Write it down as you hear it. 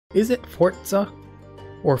Is it Forza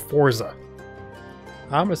or Forza?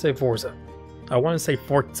 I'm gonna say Forza. I want to say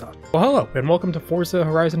Forza. Well, hello, and welcome to Forza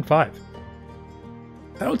Horizon 5.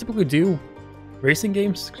 I don't typically do racing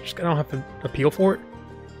games, just I don't have an appeal for it,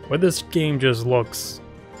 but this game just looks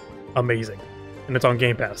amazing, and it's on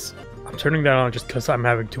Game Pass. I'm turning that on just because I'm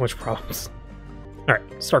having too much problems. Alright,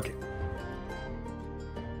 start game.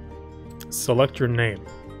 Select your name.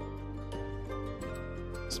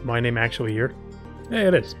 Is my name actually here? Yeah,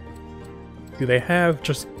 it is. Do they have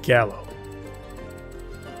just Gallo?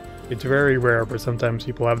 It's very rare, but sometimes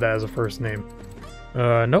people have that as a first name.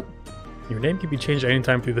 Nope. Your name can be changed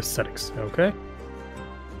anytime through the settings. Okay.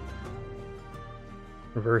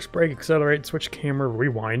 Reverse brake, accelerate, switch camera,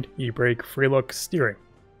 rewind, e-brake, free look, steering.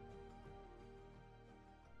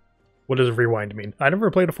 What does rewind mean? I never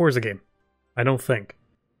played a Forza game. I don't think.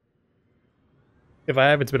 If I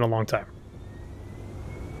have, it's been a long time.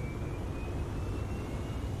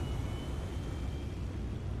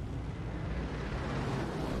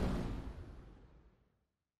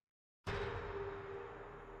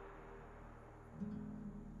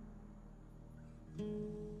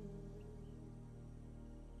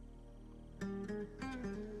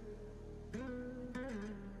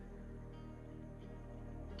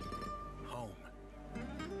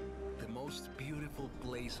 Beautiful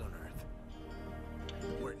place on earth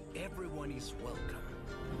where everyone is welcome.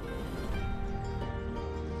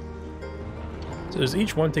 So does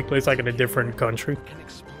each one take place like in a different country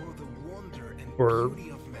or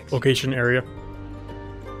location area?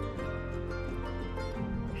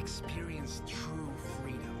 Experience true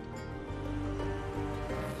freedom.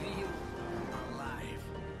 Feel alive.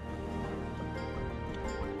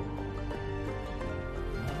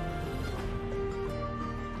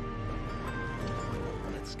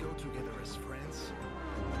 Let's go together as friends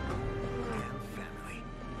and family.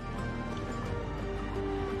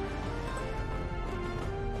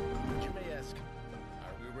 You may ask,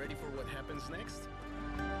 are we ready for what happens next?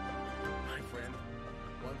 My friend,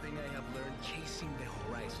 one thing I have learned chasing the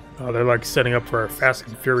horizon. Oh, they're like setting up for a Fast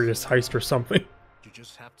and Furious heist or something. You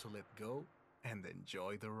just have to let go and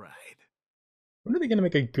enjoy the ride. When are they gonna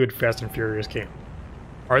make a good Fast and Furious game?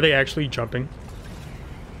 Are they actually jumping?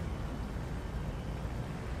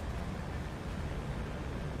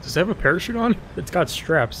 Does it have a parachute on? It's got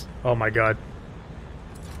straps. Oh my god.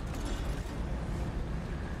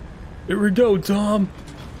 Here we go, Tom!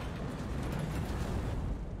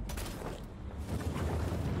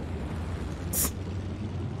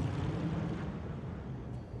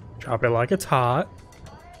 Drop it like it's hot.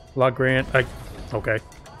 La Grant. Okay.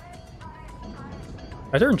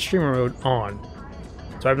 I turned streamer mode on,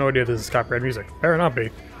 so I have no idea if this is copyright music. Better not be.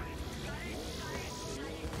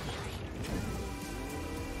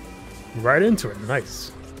 Right into it.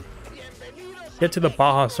 Nice. Get to the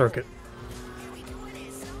Baja circuit.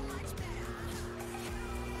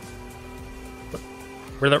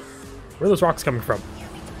 Where are those rocks coming from?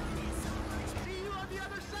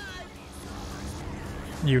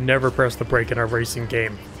 You never press the brake in a racing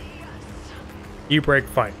game. E-brake,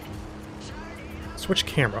 fine. Switch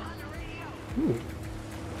camera. Ooh.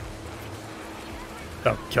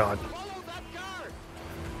 Oh god.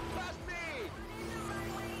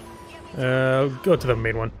 Go to the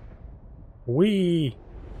main one. Whee!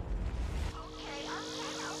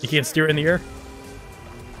 You can't steer it in the air?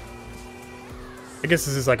 I guess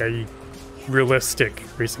this is like a realistic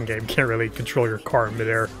racing game. You can't really control your car in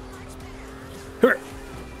midair. Here.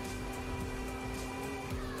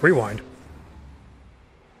 Rewind.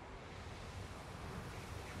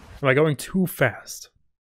 Am I going too fast?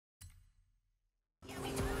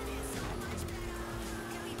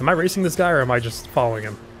 Am I racing this guy or am I just following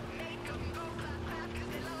him?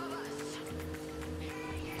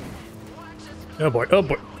 Oh boy, oh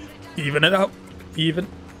boy. Even it out. Even.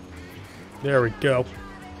 There we go.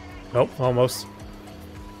 Nope, almost.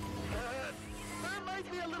 There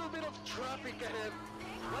might be a little bit of traffic ahead.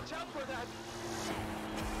 Watch out for that.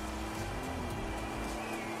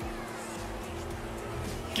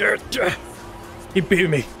 He beat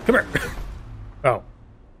me. Come here. Oh.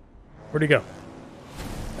 Where'd he go?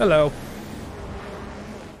 Hello.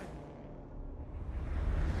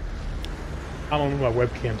 I'm gonna move my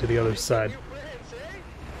webcam to the other side.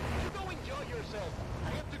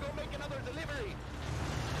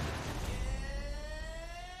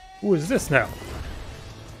 Who is this now?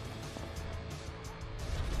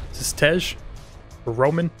 Is this Tej? Or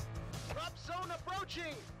Roman? Drop zone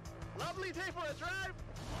approaching. Lovely day for a drive.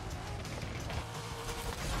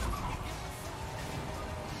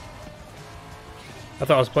 I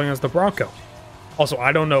thought I was playing as the Bronco. Also,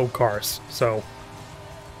 I don't know cars, so...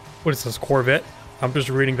 What is this, Corvette? I'm just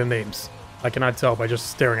reading the names. I cannot tell by just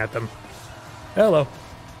staring at them. Hello.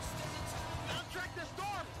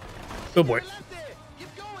 Oh boy.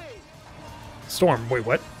 Storm. Wait,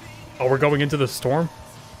 what? Oh, we're going into the storm?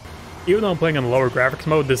 Even though I'm playing in lower graphics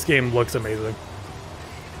mode, this game looks amazing.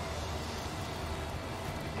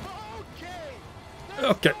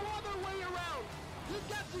 Okay.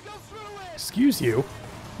 Excuse you?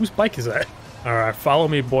 Whose bike is that? Alright, follow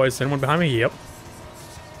me, boys. Anyone behind me? Yep.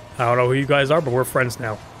 I don't know who you guys are, but we're friends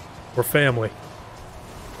now. We're family.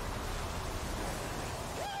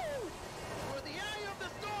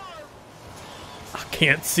 I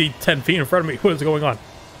can't see 10 feet in front of me. What is going on?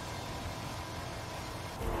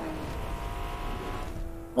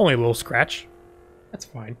 Only a little scratch. That's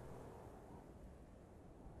fine.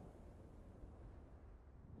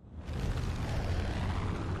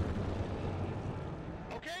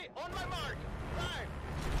 Okay, on my mark. 5,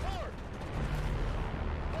 4.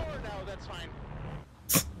 4 now, that's fine.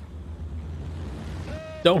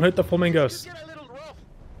 Don't hit the flamingos. Get a little rough.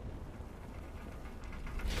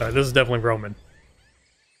 This is definitely Roman.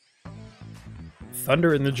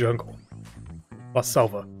 Thunder in the Jungle. La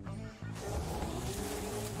Selva.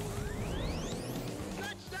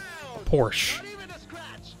 Porsche. Not even a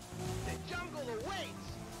scratch. The jungle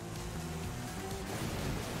awaits.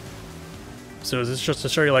 So is this just to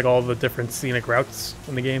show you like all the different scenic routes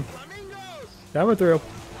in the game? Flamingos. Coming through.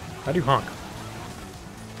 How do you honk?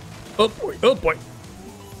 Oh boy, oh boy.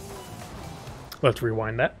 Let's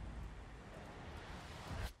rewind that.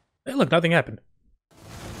 Hey look, nothing happened.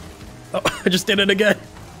 Oh, I just did it again.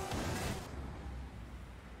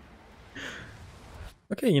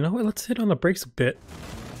 Okay, you know what? Let's hit on the brakes a bit.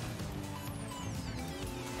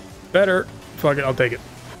 Better. Fuck it, I'll take it.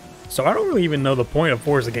 So I don't really even know the point of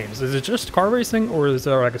Forza games. Is it just car racing, or is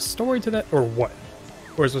there like a story to that, or what?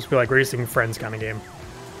 Or is this be like racing friends kind of game?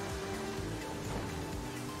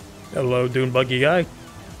 Hello, dune buggy guy.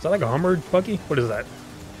 Is that like a Hummer buggy? What is that?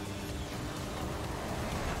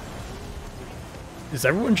 Is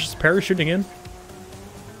everyone just parachuting in?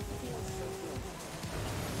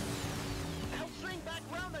 I'll swing back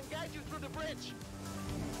round and guide you through the bridge.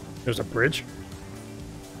 There's a bridge?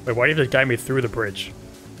 Wait, why do you have to guide me through the bridge?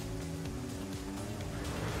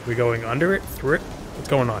 We going under it? Through it? What's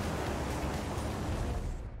going on?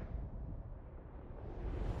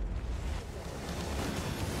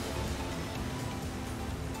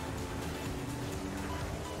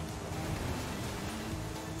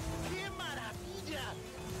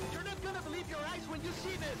 You're not gonna believe your eyes when you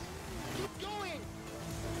see this. Keep going.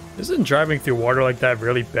 Isn't driving through water like that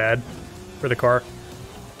really bad for the car?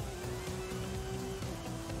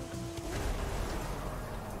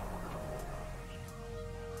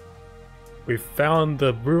 We found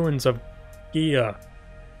the ruins of Gia.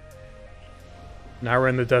 Now we're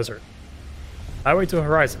in the desert. Highway to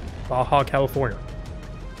Horizon, Baja, California.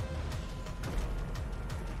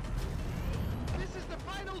 This is the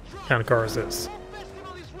final drop. What kind of car is this? The whole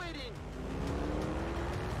festival is waiting.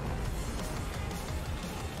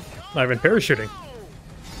 Not even parachuting.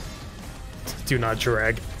 Do not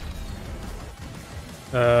drag.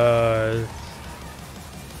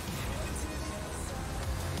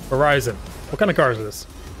 Horizon. What kind of car is this?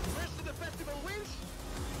 Rest of the festival wins.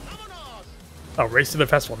 Vámonos. Oh, race to the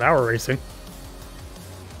festival. Now we're racing.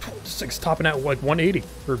 This thing's topping at like 180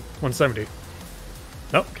 or 170.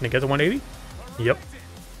 Nope. Can it get to 180? Yep.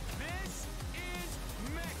 This is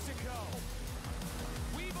Mexico.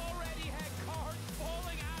 We've already had cars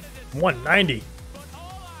falling out of this, 190. but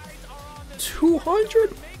all eyes are on the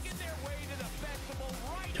 200? making their way to the festival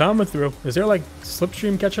right Coming through. Is there like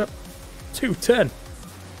slipstream catch up? 210.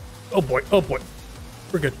 Oh boy. Oh boy.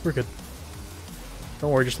 We're good. We're good.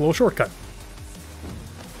 Don't worry. Just a little shortcut.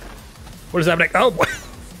 What is happening? Oh boy.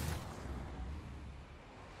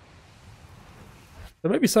 So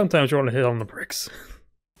maybe sometimes you want to hit on the brakes.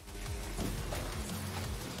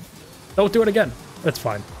 Don't do it again. That's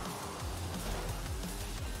fine.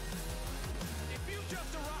 If you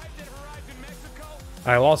just arrived at Horizon Mexico,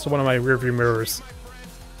 I lost one of my rearview mirrors.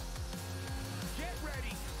 get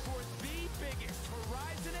ready for the biggest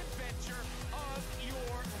Horizon adventure of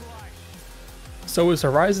your life. So is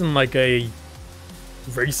Horizon like a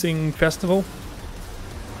racing festival?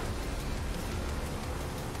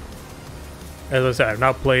 As I said, I've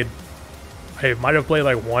not played. I might have played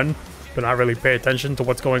like one, but not really pay attention to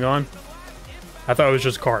what's going on. I thought it was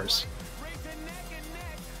just cars. Racing neck and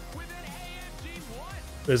neck with an AMG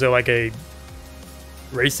 1. Is there like a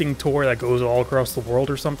racing tour that goes all across the world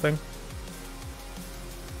or something?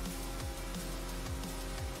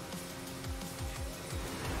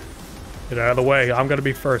 Get out of the way. I'm gonna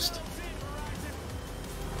be first.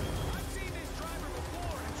 I've seen this driver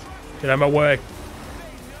Get out of my way.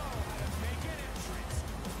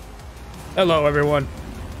 Hello, everyone.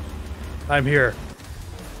 I'm here.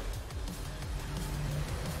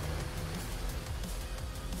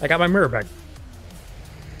 I got my mirror back.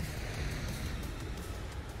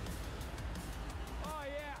 Oh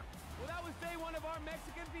yeah. Well, that was day one of our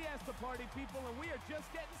Mexican Fiesta party, people, and we are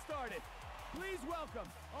just getting started. Please welcome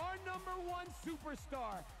our #1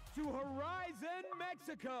 superstar to Horizon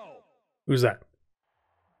Mexico. Who's that?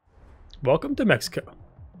 Welcome to Mexico.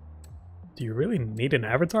 Do you really need an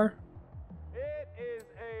avatar? It is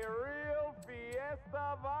a real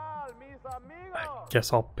fiestaval, mis amigos. I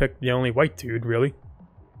guess I'll pick the only white dude, really.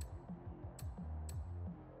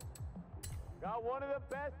 Got one of the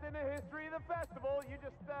best in the history of the festival. You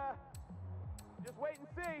just wait and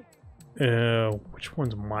see. Which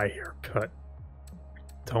one's my haircut?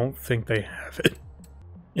 Don't think they have it.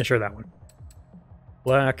 Yeah, sure, that one.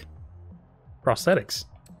 Black. Prosthetics.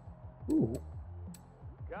 Ooh.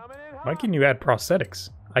 Coming in Why hot. can you add prosthetics?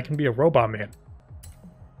 I can be a robot man.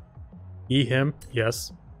 He, him,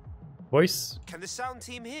 yes. Voice. Can the sound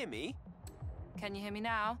team hear me? Can you hear me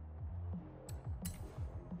now?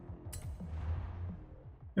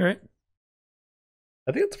 Alright.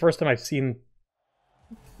 I think it's the first time I've seen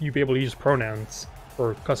you be able to use pronouns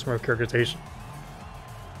for customer characterization.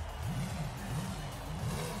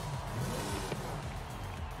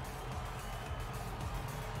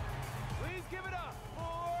 Please give it up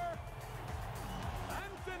for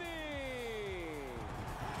Anthony.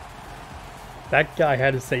 That guy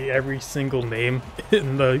had to say every single name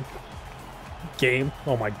in the game.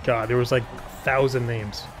 Oh my god, there was like 1,000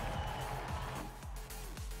 names.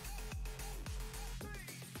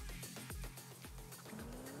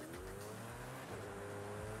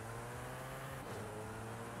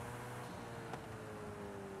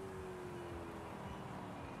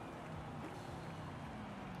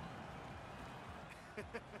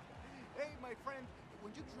 Hey, my friend,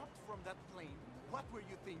 when you dropped from that plane, what were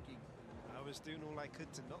you thinking? I was doing all I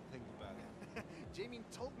could to not think about it. Jamie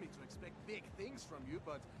told me to expect big things from you,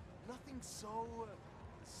 but nothing so...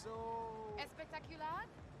 Espectacular?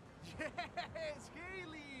 Yes,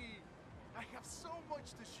 Haley! I have so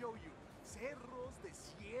much to show you. Cerros,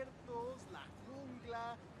 desiertos, la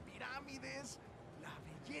jungla, pirámides, la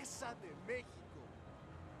belleza de México.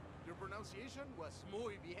 Your pronunciation was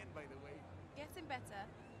muy bien, by the way. Getting better.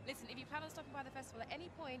 Listen, if you plan on stopping by the festival at any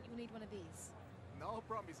point, you'll need one of these. No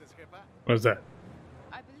promises, jefa. What is that?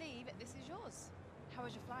 I believe this is yours. How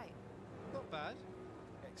was your flight? Not bad.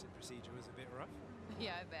 Exit procedure was a bit rough.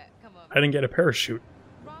 Yeah, I bet. Come on. I didn't get a parachute.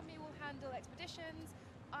 Rami will handle expeditions.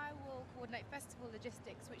 I will coordinate festival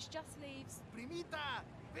logistics, which just leaves... Primita,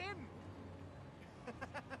 ven!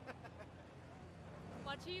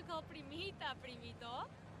 What do you call primita, primito?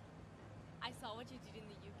 I saw what you did in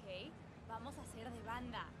the UK. Vamos a hacer de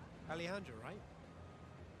banda. Alejandra, right?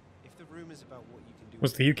 If the rumors about what you can do...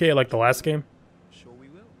 Was the UK like the last game? Sure we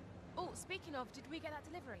will. Oh, speaking of, did we get that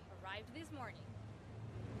delivery? Arrived this morning.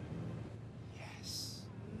 Yes.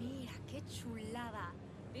 Mira, qué chulada.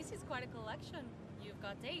 This is quite a collection. You've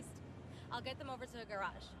got taste. I'll get them over to the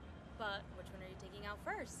garage. But which one are you taking out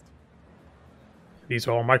first? These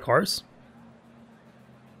are all my cars.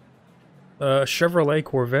 Chevrolet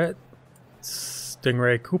Corvette,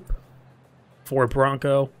 Stingray Coupe, Ford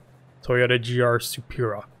Bronco, Toyota GR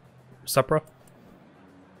Supra.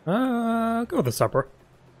 Go with the Supra.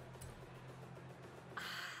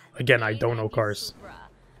 Again, I don't know cars. Supra,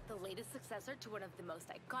 the latest successor to one of the most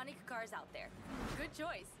iconic cars out there. Good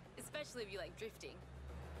choice, especially if you like drifting.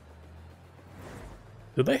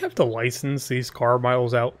 Do they have to license these car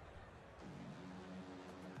miles out?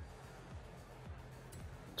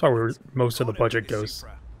 That's where most of the budget goes.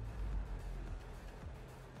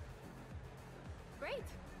 Great.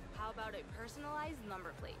 How about a personalized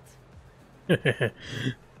number plate?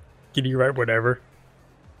 Can you write whatever?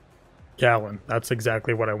 Gallon. That's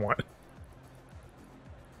exactly what I want.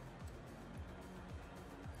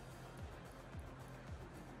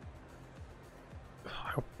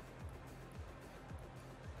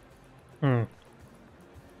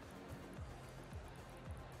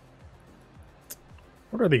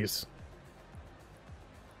 What are these?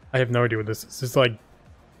 I have no idea what this is. This is like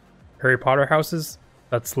Harry Potter houses?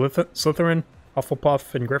 That's Slytherin,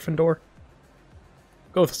 Hufflepuff, and Gryffindor?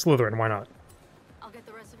 Go with Slytherin, why not? I'll get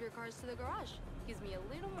the rest of your cars to the garage. Gives me a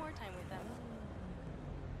little more time with them.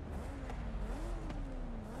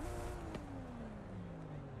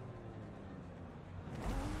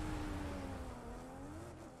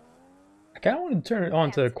 I kind of want to turn it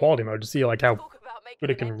on to quality mode to see like how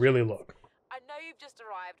good it can really look. I know you've just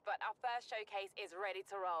arrived, but our first showcase is ready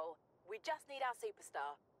to roll. We just need our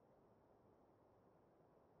superstar.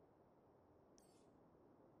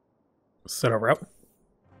 Set a route.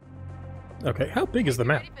 Okay, how big is the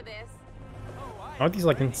map? Ready for this? Aren't these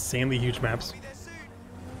like insanely huge maps?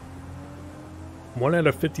 1 out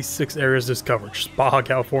of 56 areas discovered. Just Baja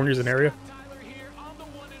California's an area.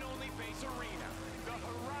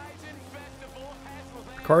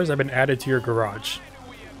 Cars have been added to your garage.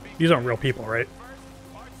 These aren't real people, right?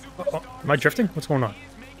 Oh, am I drifting? What's going on?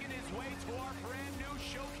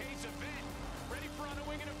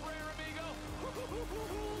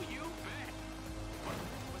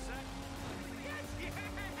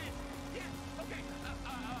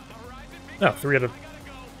 Oh, 3 out of...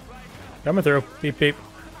 Coming through. Beep, beep.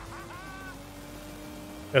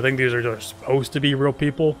 I think these are just supposed to be real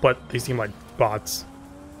people, but they seem like bots.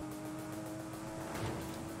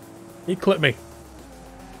 He clipped me.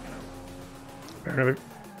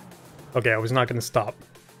 Okay, I was not going to stop.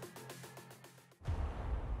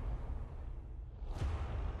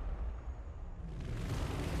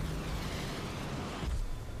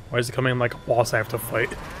 Why is it coming in like a boss I have to fight?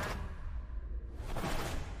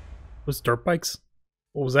 Those dirt bikes?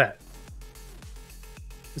 What was that?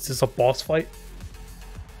 Is this a boss fight?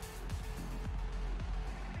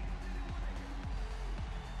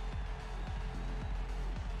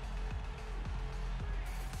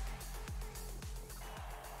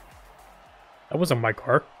 That wasn't my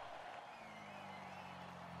car.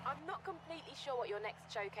 I'm not completely sure what your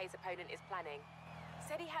next showcase opponent is planning.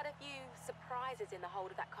 Said he had a few surprises in the hold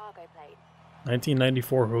of that cargo plane.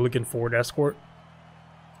 1994 Hooligan Ford Escort.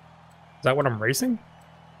 Is that what I'm racing?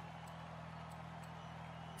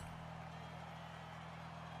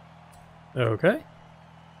 Okay.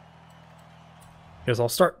 Guess I'll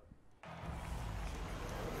start.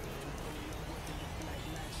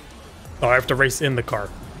 Oh, I have to race in the car.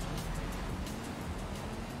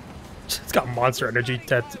 It's got Monster Energy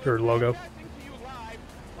tattoo or logo.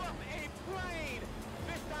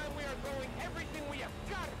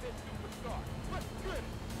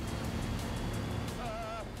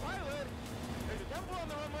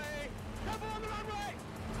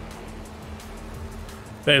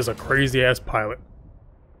 That is a crazy ass pilot.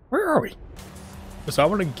 Where are we? So I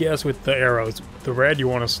want to guess with the arrows. The red, you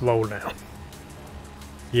want to slow down.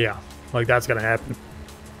 Yeah, like that's gonna happen.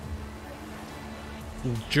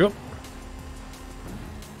 Jump.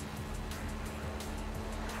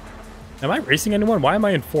 Am I racing anyone? Why am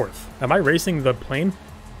I in 4th? Am I racing the plane?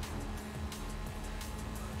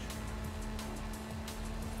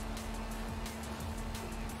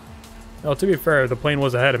 Well, to be fair, the plane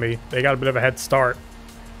was ahead of me. They got a bit of a head start.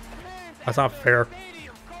 That's not fair.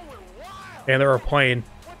 And they're a plane.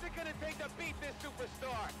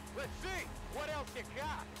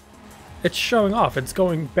 It's showing off. It's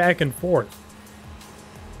going back and forth.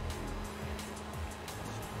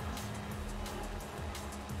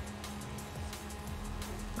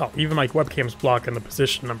 Oh, even my webcam's blocking the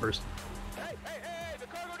position numbers. Hey, the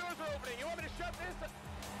cargo doors are opening. You want me to shut this?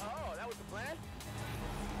 Oh, that was the plan?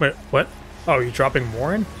 Wait, what? Oh, you're dropping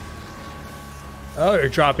more in? Oh, you're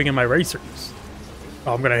dropping in my racers.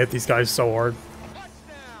 Oh, I'm gonna hit these guys so hard.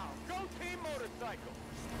 Touchdown! Go Team Motorcycle!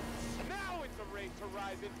 Now it's a race,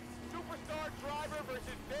 Horizon. Superstar driver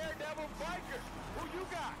versus Daredevil biker. Who you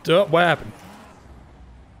got? Duh, what happened?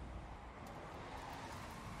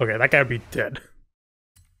 Okay, that guy would be dead.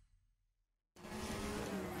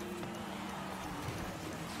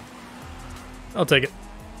 I'll take it.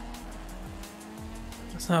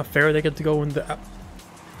 That's not fair. They get to go in the...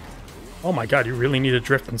 Oh my god, you really need to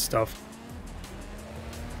drift and stuff.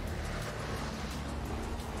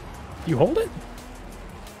 You hold it?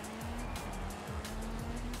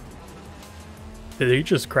 Did he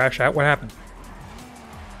just crash out? What happened?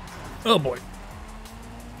 Oh boy.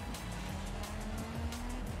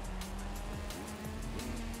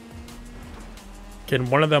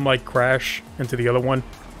 Can one of them like crash into the other one?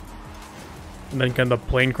 And then can the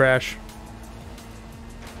plane crash?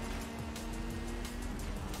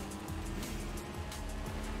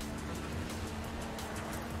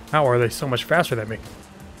 How are they so much faster than me?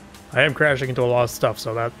 I am crashing into a lot of stuff,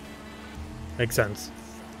 so that makes sense.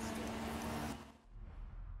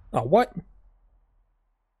 Oh, what?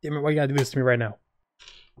 Damn it, why you gotta do this to me right now?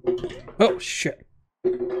 Oh, shit.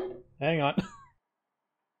 Hang on.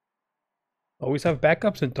 Always have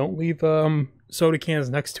backups and don't leave soda cans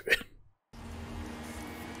next to it.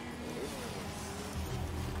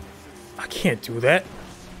 I can't do that.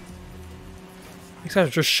 These guys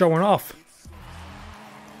are just showing off.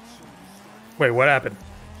 Wait, what happened?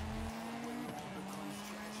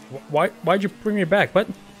 Why'd you bring me back? What?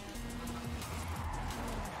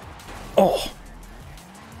 Oh!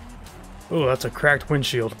 Oh, that's a cracked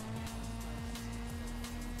windshield.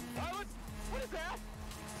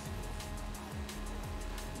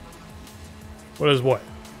 What is what?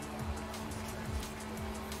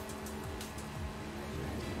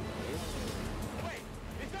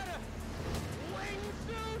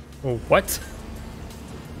 Oh, what?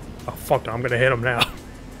 Oh, fuck, I'm gonna hit him now.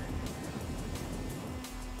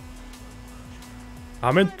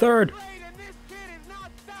 I'm in third.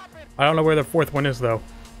 I don't know where the fourth one is, though.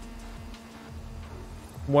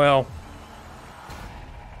 Well.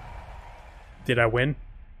 Did I win?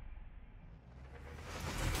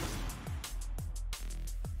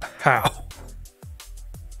 How?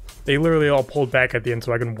 They literally all pulled back at the end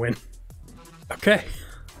so I can win. Okay.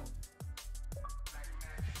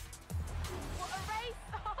 What a race!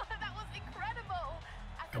 Oh, that was incredible!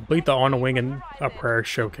 Complete the on a wing and a prayer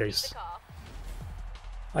showcase.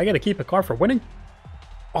 I gotta keep a car for winning?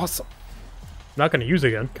 Awesome. Not gonna use it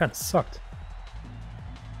again. Kinda sucked.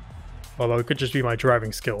 Although it could just be my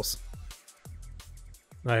driving skills.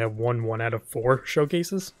 I have won 1 out of 4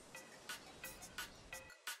 showcases.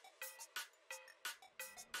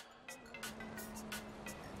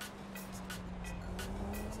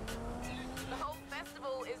 The whole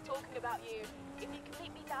festival is talking about you. If you can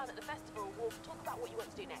meet me down at the festival, we'll talk about what you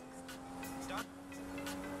want to do next. Done.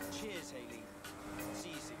 Cheers, Haley. See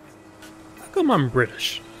you soon. How come I'm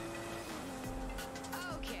British?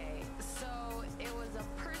 Okay, so it was a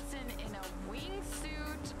person in a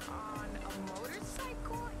wingsuit on a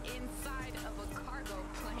motorcycle inside of a cargo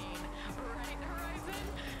plane, right, Horizon?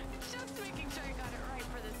 Just making sure I got it right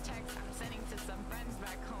for this text I'm sending to some friends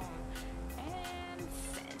back home. And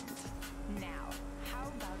send. Now, how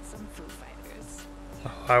about some Foo Fighters?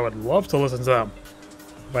 I would love to listen to them.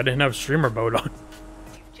 If I didn't have streamer mode on.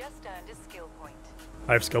 You've just earned a skill point.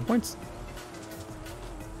 I have skill points?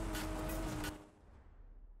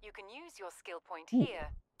 You can use your skill point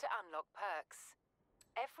here to unlock perks.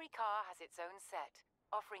 Every car has its own set,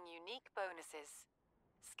 offering unique bonuses.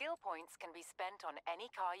 Skill points can be spent on any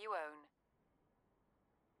car you own.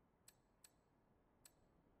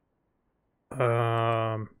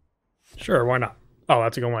 Sure, why not? Oh,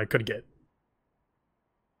 that's a good one I could get.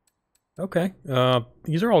 Okay,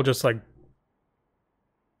 these are all just like...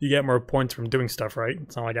 You get more points from doing stuff, right?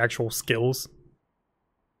 It's not like actual skills.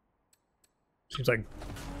 Seems like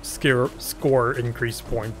score increase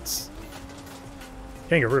points.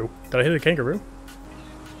 Kangaroo. Did I hit a kangaroo?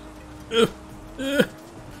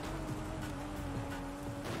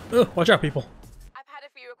 Watch out, people. I've had a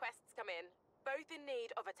few requests come in, both in need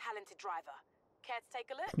of a talented driver. Care to take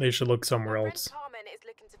a look? They should look somewhere My friend else. Carmen is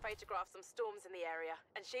looking to photograph some storms in the area,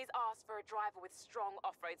 and she's asked for a driver with strong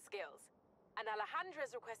off-road skills. And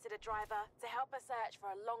Alejandra's requested a driver to help her search for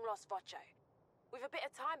a long-lost Vocho. With a bit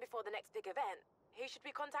of time before the next big event, who should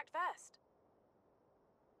we contact first?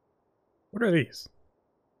 What are these?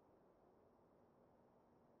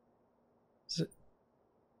 Is it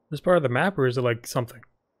this part of the map, or is it like something?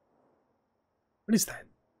 What is that?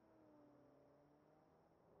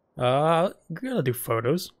 Gonna do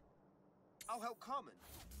photos. I'll help Carmen.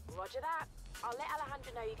 Roger that. I'll let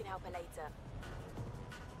Alejandra know you can help her later.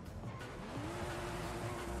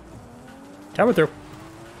 Coming through.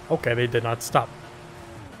 Okay, they did not stop.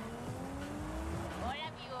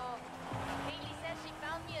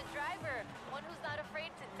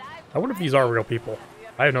 I wonder if these are real people.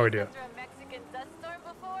 I have no idea.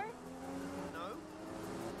 No,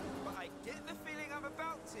 but I get the feeling I'm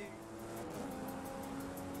about to.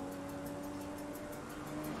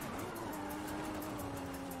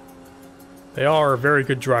 They are very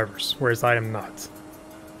good drivers, whereas I am not.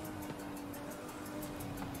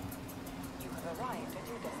 You have arrived at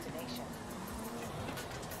your destination.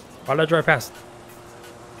 Why did I drive past?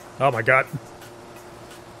 Oh my god.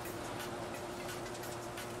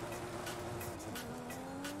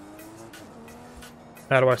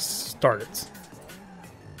 How do I start it?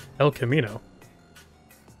 El Camino.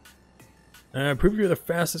 Prove you're the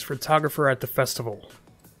fastest photographer at the festival.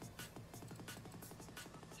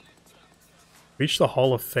 Reach the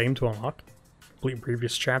Hall of Fame to unlock. Complete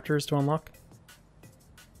previous chapters to unlock.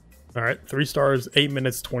 Alright, 3 stars, 8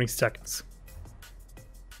 minutes, 20 seconds.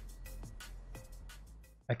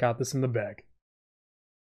 I got this in the bag.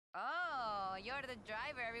 Oh, you're the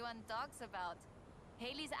driver everyone talks about.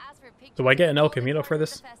 Haley's asked for pictures. Do I get an El of all the Camino cars for at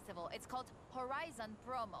this? the festival. It's called Horizon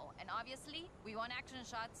Promo, and obviously, we want action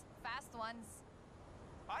shots, fast ones.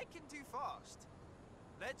 I can do fast.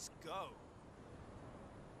 Let's go.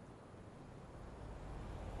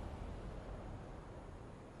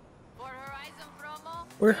 For Horizon Promo,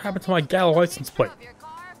 What happened to my Gallo license plate? of your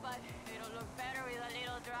car, but it'll look better with a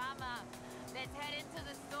little drama. Let's head into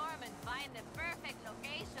the storm and find the perfect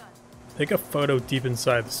location. Take a photo deep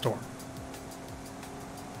inside the storm.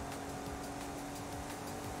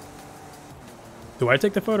 Do I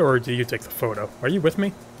take the photo or do you take the photo? Are you with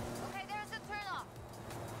me? Okay, there's a turnoff.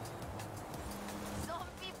 Some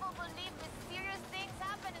people believe mysterious things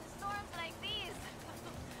happen in storms like these.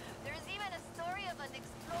 There's even a story of an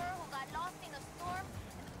explorer who got lost in a storm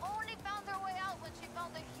and only found her way out when she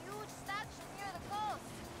found a huge statue near the coast.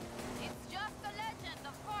 It's just a legend,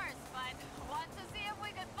 of course, but want to see if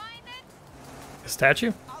we can find it? A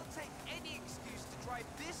statue? I'll take any excuse to drive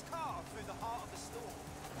this car through the heart of the storm.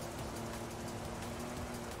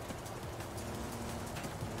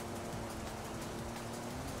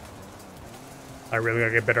 I really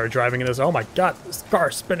gotta get better at driving in this. Oh my god, this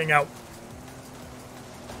car's spinning out.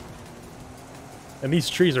 And these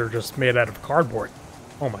trees are just made out of cardboard.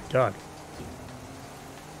 Oh my god.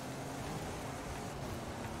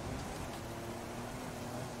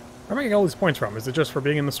 Where am I getting all these points from? Is it just for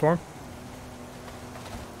being in the storm?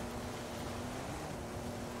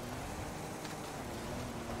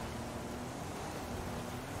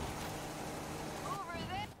 Over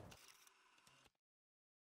there.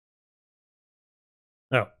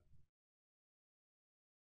 Oh.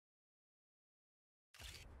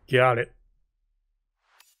 Got it.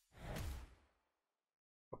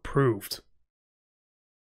 Approved.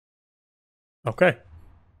 Okay.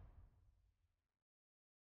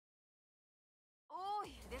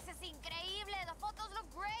 Uy, this is increíble. The photos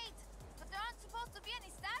look great. But there aren't supposed to be any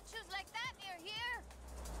statues like that near here.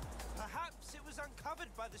 Perhaps it was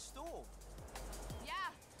uncovered by the storm.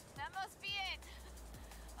 Yeah, that must be it.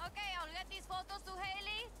 Okay, I'll get these photos to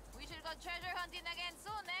Haley. We should go treasure hunting again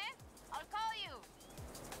soon, eh? I'll call you.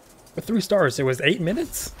 With 3 stars, it was 8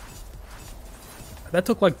 minutes? That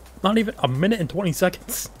took like not even a minute and 20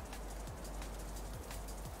 seconds.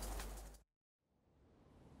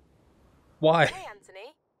 Why? Hey,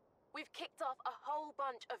 Anthony. We've kicked off a whole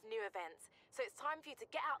bunch of new events, so it's time for you to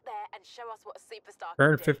get out there and show us what a superstar can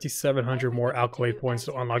Earn do. 5,700 more accolade points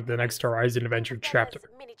to unlock the next Horizon Adventure chapter.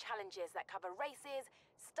 Mini challenges that cover races,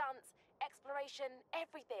 stunts, exploration,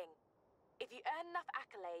 everything. If you earn enough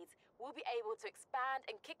accolades, we'll be able to expand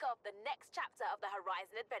and kick off the next chapter of the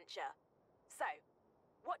Horizon Adventure. So,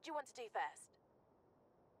 what do you want to do first?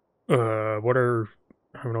 What are...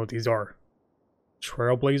 I don't know what these are.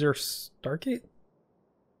 Trailblazer Stargate?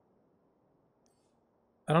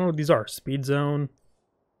 I don't know what these are. Speed Zone.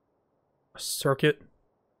 A circuit.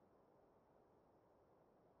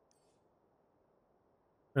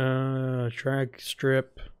 Track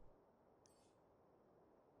strip.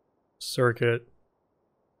 Circuit.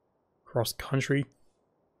 Cross country.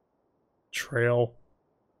 Trail.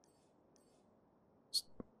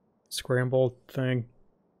 Scramble thing.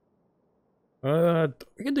 We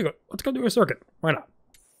can do it. Let's go do a circuit. Why not?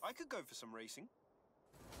 I could go for some racing.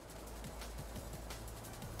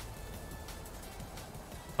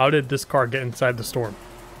 How did this car get inside the storm?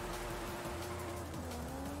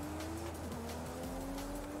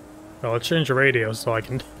 Well, let's change the radio so I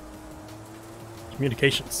can...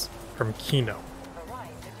 Communications from Kino.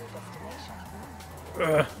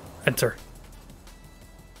 Enter.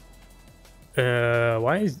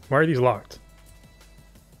 Why are these locked?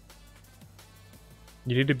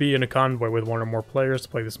 You need to be in a convoy with one or more players to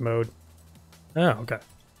play this mode. Oh, okay.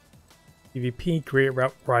 PvP, create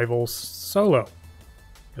route rivals, solo.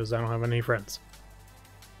 Because I don't have any friends.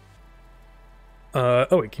 Oh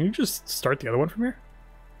wait, can you just start the other one from here?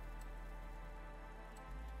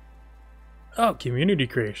 Oh, community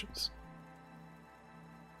creations.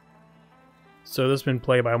 So this has been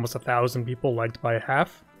played by almost 1,000 people, liked by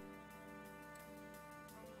half.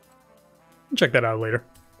 Check that out later.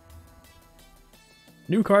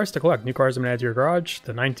 New cars to collect. New cars I'm gonna add to your garage.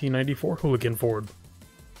 The 1994 Hooligan Ford.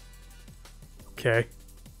 Okay.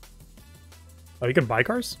 Oh, you can buy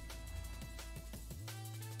cars?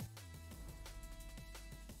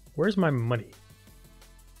 Where's my money?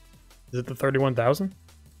 Is it the 31,000?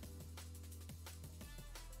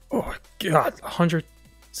 Oh my god,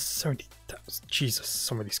 170,000. Jesus,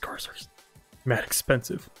 some of these cars are mad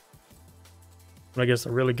expensive. But I guess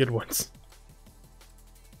the really good ones.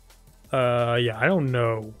 Yeah, I don't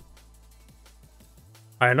know.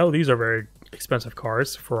 I know these are very expensive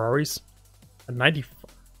cars, Ferraris. A 95.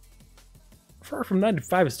 Far from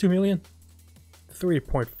 95 is 2 million.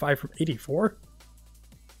 3.5 from 84.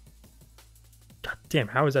 God damn,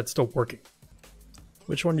 how is that still working?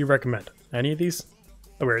 Which one do you recommend? Any of these?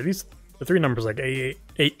 Oh, wait, are these the 3 numbers like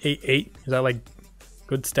 888? Is that like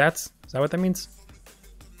good stats? Is that what that means?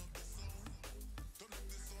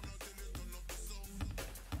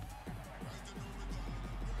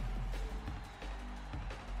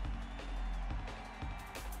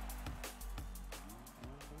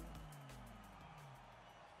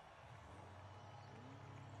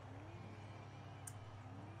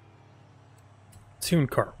 Tune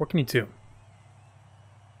car. What can you tune?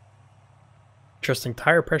 Adjusting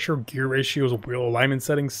tire pressure, gear ratios, wheel alignment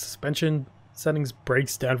settings, suspension settings,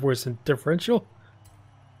 brakes, downforce, and differential?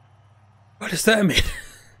 What does that mean?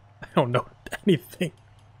 I don't know anything.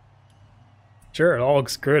 Sure, it all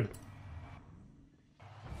looks good.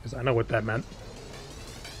 Because I know what that meant.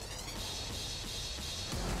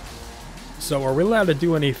 So, are we allowed to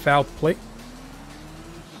do any foul play?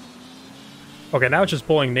 Okay, now it's just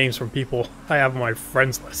pulling names from people I have on my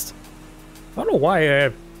friends list. I don't know why I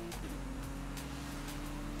have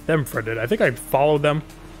them friended. I think I followed them.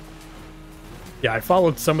 Yeah, I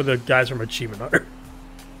followed some of the guys from Achievement Hunter.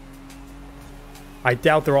 I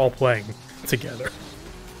doubt they're all playing together.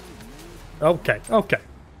 Okay, okay.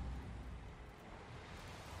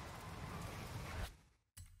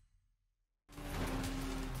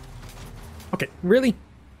 Okay, really?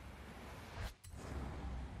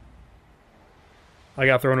 I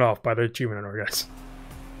got thrown off by the Achievement Hunter guys.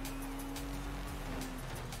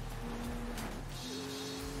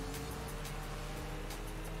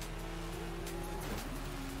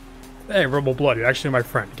 Hey, Rebel Blood, you're actually my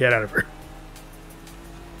friend. Get out of here.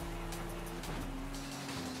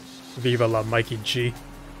 Viva la Mikey G.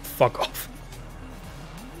 Fuck off.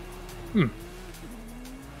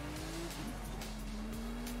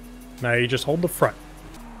 Now you just hold the front.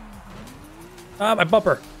 Ah, my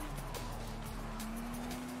bumper.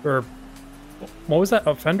 Or, what was that?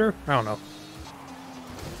 A fender? I don't know.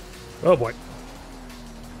 Oh boy.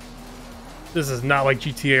 This is not like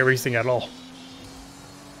GTA racing at all.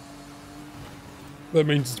 That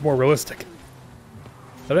means it's more realistic.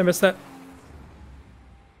 Did I miss that?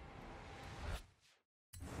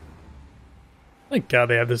 Thank God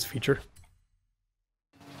they have this feature.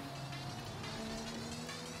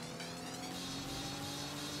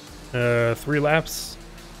 Three laps.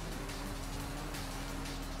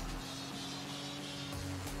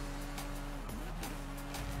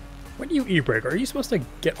 When do you e-brake? Are you supposed to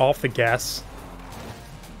get off the gas?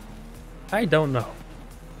 I don't know.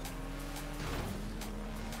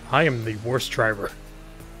 I am the worst driver.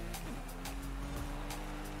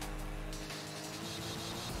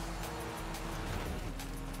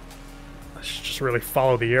 I should just really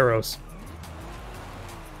follow the arrows.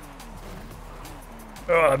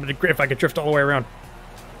 Oh, it'd be great if I could drift all the way around.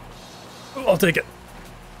 Oh, I'll take it.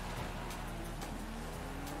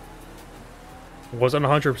 Wasn't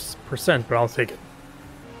 100%, but I'll take it.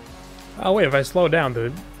 Oh wait, if I slow down,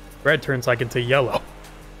 the red turns like into yellow.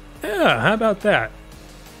 Yeah, how about that?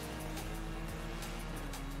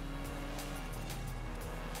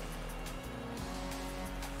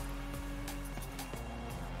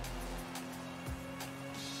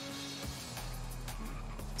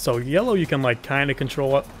 So yellow you can like kind of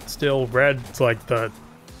control it. Still red, it's like the...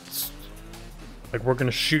 like we're gonna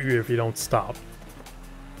shoot you if you don't stop.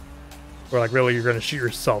 Or like really you're gonna shoot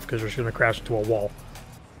yourself because you're just gonna crash into a wall.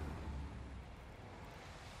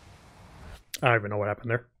 I don't even know what happened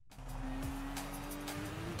there.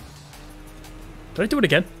 Did I do it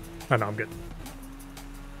again? Oh no, I'm good.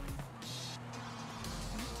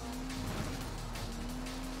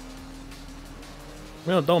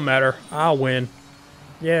 Well, it don't matter. I'll win.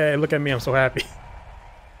 Yay, look at me, I'm so happy.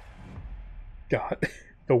 God,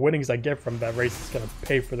 the winnings I get from that race is gonna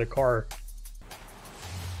pay for the car.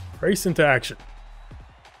 Race into action.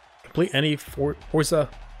 Complete any Forza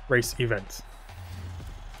race event.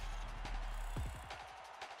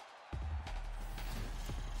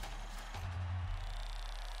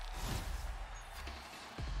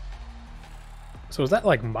 So is that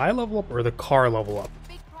like my level up or the car level up?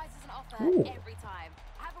 Big prizes and offer Ooh. every time.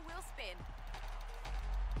 Have a wheel spin.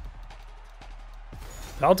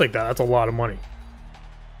 I'll take that, that's a lot of money.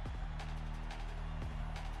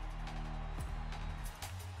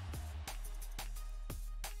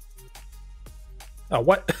 Oh,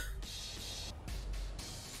 what?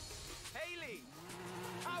 Haley,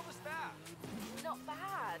 how was that? Not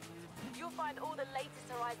bad. You'll find all the latest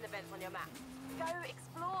Horizon events on your map. Go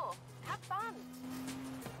explore. Have fun.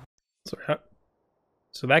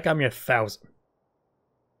 So that got me 1,000.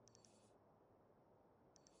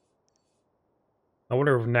 I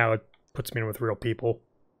wonder if now it puts me in with real people.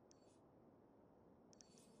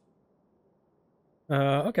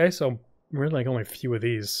 Okay, so we're like only a few of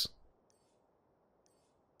these.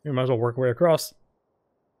 We might as well work our way across.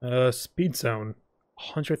 Speed zone.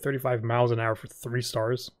 135 miles an hour for 3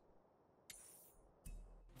 stars.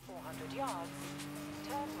 400 yards.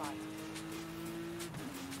 Turn right.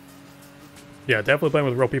 Yeah, definitely playing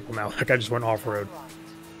with real people now. Like I just went off-road.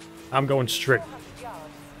 I'm going straight. 400 yards.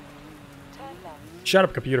 Turn left. Shut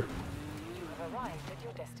up, computer. You have arrived at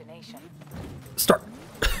your destination. Start.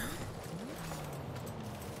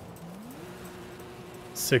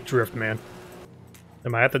 sick drift, man.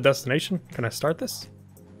 Am I at the destination? Can I start this?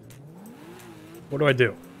 What do I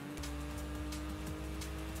do?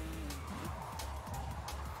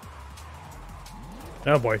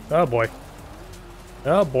 Oh boy, oh boy.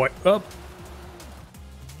 Oh boy, up.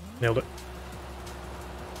 Nailed it.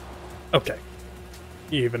 Okay.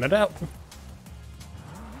 Even it out.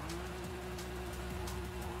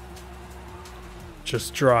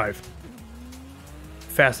 Just drive.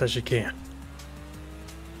 Fast as you can.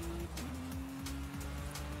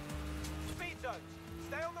 Speed zones.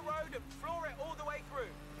 Stay on the road and floor it all the way through.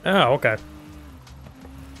 Oh, okay.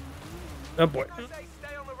 Oh boy. Did I say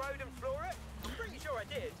stay on the road and floor it? I'm pretty sure I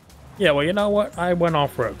did. Yeah, well, you know what? I went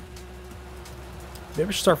off-road. Maybe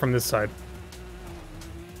we should start from this side.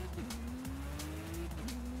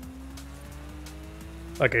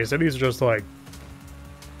 Okay, so these are just like...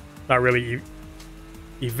 not really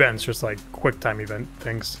events, just like quick time event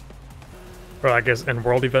things. Or I guess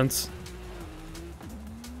in-world events.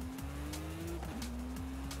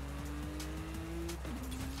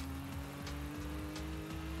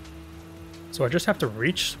 So I just have to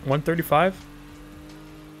reach 135?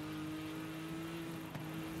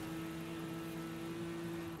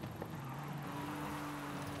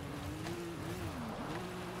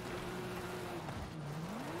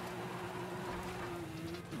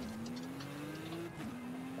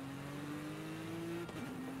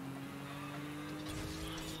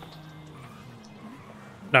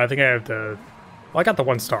 No, I think I have to... well, I got the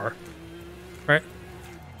 1 star. Right?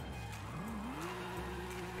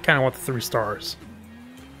 I kind of want the 3 stars.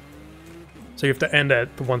 So you have to end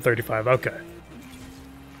at the 135. Okay.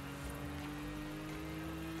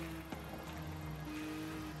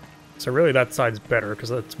 So really that side's better because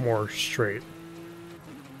it's more straight.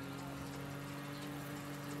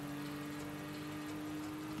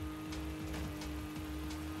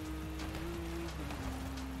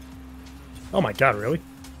 Oh my god, really?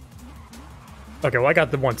 Okay, well I got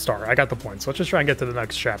the 1 star. I got the points. Let's just try and get to the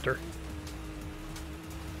next chapter.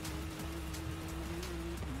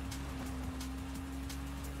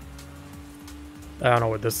 I don't know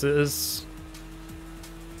what this is.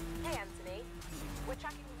 Hey, Anthony. We're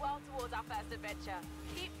tracking well towards our first adventure.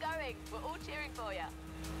 Keep going. We're all cheering for you.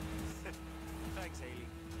 Thanks, Haley.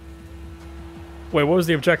 Wait, what was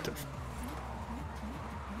the objective?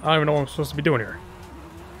 I don't even know what I'm supposed to be doing here.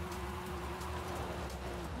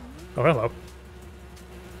 Oh, hello.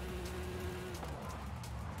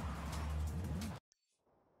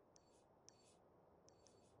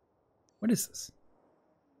 What is this?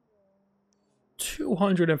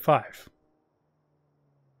 205.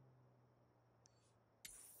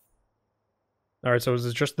 Alright, so is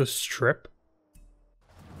it just the strip?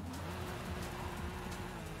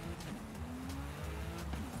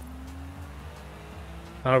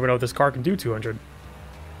 I don't even know if this car can do 200.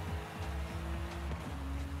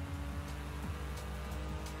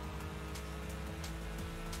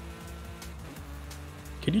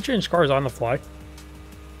 Can you change cars on the fly? You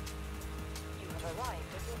have arrived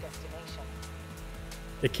at your destination.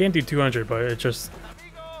 It can do 200, but it just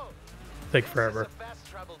Amigo! take forever. This is a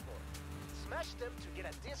fast travel board. Smash them to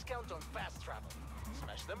get a discount on fast travel.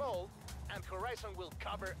 Smash them all, and Horizon will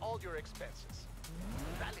cover all your expenses.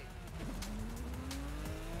 Dale.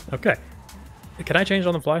 Okay. Can I change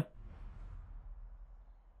on the fly?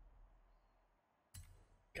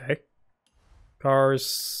 Okay.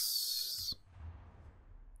 Cars.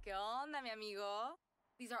 ¿Qué onda, mi amigo?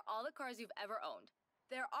 These are all the cars you've ever owned.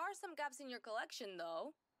 There are some gaps in your collection,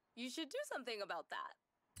 though. You should do something about that.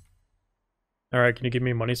 Alright, can you give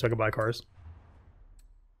me money so I can buy cars?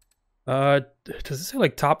 Does it say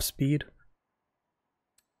like top speed?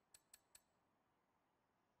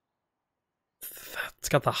 It's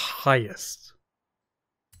got the highest.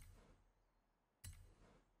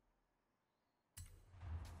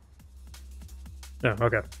 No,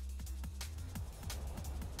 okay.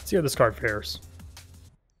 Let's see how this card fares.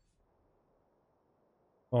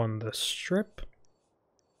 On the strip.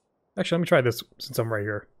 Actually, let me try this since I'm right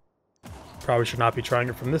here. Probably should not be trying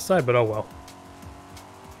it from this side, but oh well.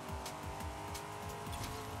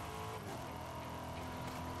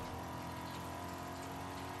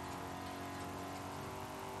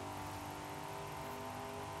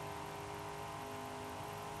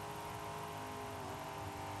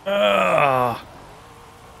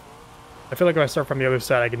 I feel like if I start from the other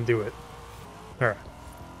side, I can do it. Alright.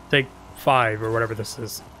 Take 5 or whatever this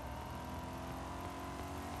is.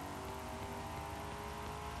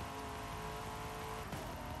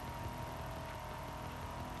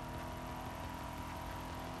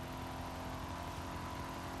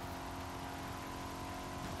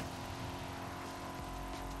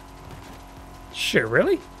 Shit,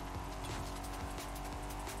 really?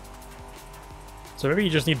 So maybe you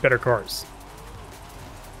just need better cars.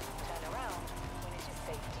 Turn around when it is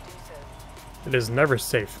safe to do so. It is never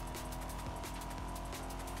safe.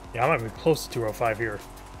 Yeah, I'm not even close to 205 here.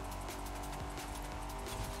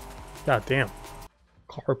 God damn.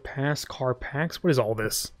 Car pass, car packs? What is all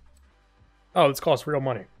this? Oh, this costs real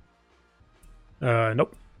money.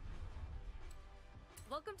 Nope.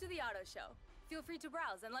 Welcome to the auto show. Feel free to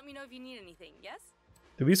browse and let me know if you need anything, yes?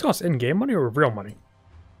 Do these cost in-game money or real money?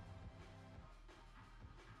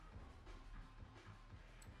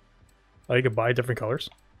 Oh, you could buy different colors.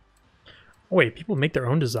 Oh, wait, people make their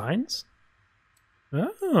own designs?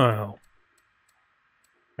 Oh.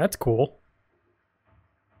 That's cool.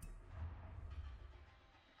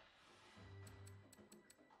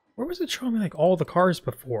 Where was it showing me like all the cars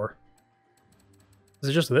before? Is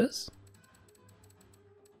it just this?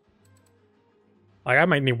 Like, I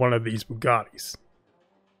might need one of these Bugattis.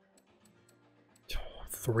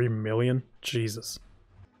 3 million? Jesus.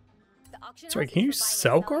 The auction Sorry, house can is you for buying and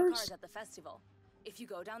sell selling cars? at the festival. If you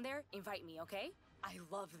go down there, invite me, okay? I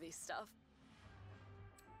love this stuff.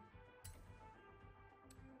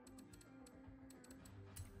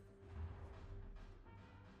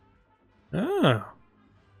 Ah.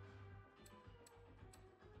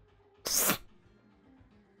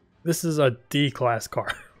 This is a D-class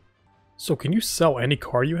car. So can you sell any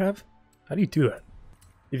car you have? How do you do that?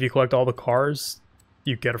 If you collect all the cars,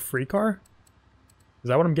 you get a free car? Is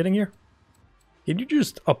that what I'm getting here? Can you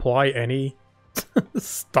just apply any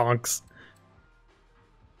stonks?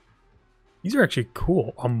 These are actually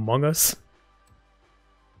cool. Among Us.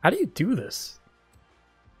 How do you do this?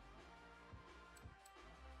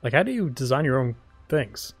 Like, how do you design your own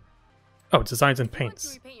things? Oh, designs and If you want to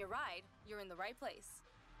paints. repaint your ride, you're in the right place.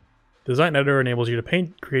 Design Editor enables you to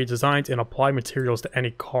paint, create designs, and apply materials to any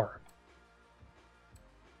car.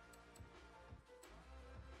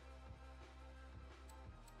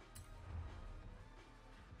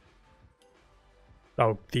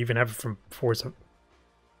 Oh, they even have it from Forza.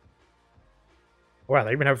 Wow,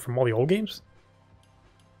 they even have it from all the old games?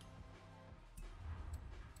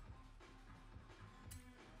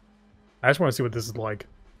 I just want to see what this is like.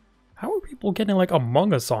 How are people getting, like,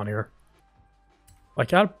 Among Us on here? Like,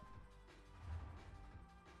 how...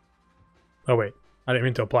 Oh, wait. I didn't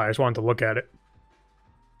mean to apply. I just wanted to look at it.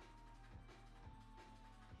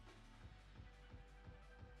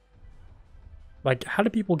 Like, how do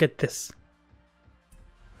people get this?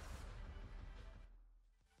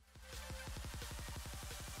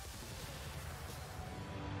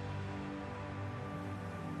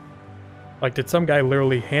 Like, did some guy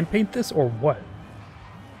literally hand paint this, or what?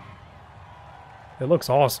 It looks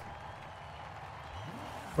awesome.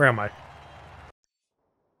 Where am I?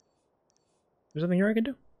 There's anything here I can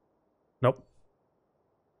do? Nope.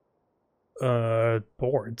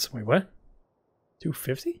 Boards. Wait, what?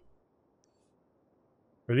 250?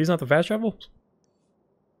 Are these not the fast travels?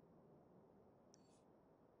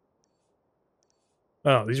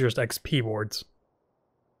 Oh, these are just XP boards.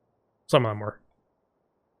 Some of them were.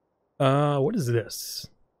 What is this?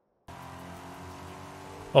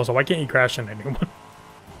 Oh, so why can't you crash into anyone?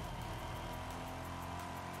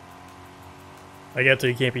 I get that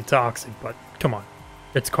you can't be toxic, but come on.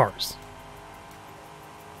 It's cars.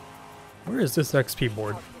 Where is this XP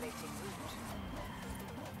board?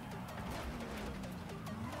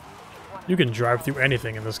 You can drive through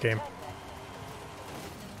anything in this game.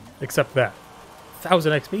 Except that.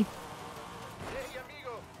 1000 XP? Hey,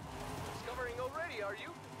 amigo. Discovering already, are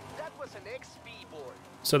you? That was an XP board.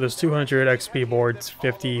 So there's 200 XP boards,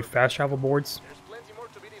 50 fast travel boards. There's plenty more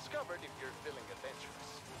to be discovered if you're feeling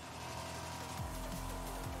adventurous.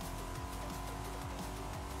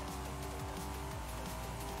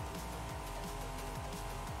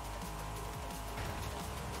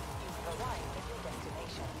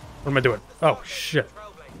 What am I doing? Oh, shit.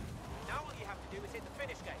 Now all you have to do is hit the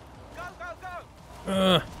finish gate. Go, go, go!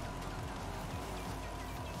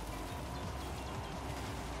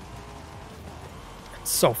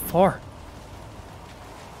 It's so far.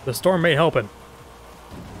 The storm may help it.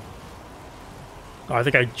 Oh, I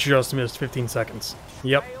think I just missed 15 seconds.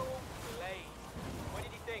 Yep. Trail Blade. What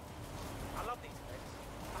did you think? I love these events.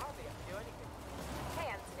 I hardly have to do anything.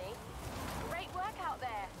 Hey, Anthony. Great work out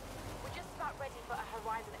there. We're just about ready for a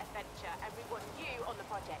Horizon adventure, and we want you on the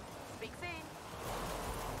project. Speak soon.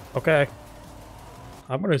 Okay.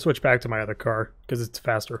 I'm gonna switch back to my other car because it's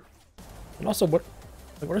faster. And also, what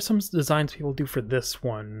are some designs people do for this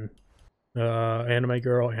one? Anime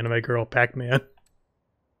girl, Pac-Man.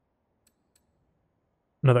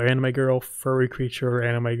 Another anime girl, furry creature,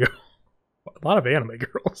 anime girl. A lot of anime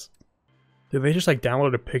girls. Did they just like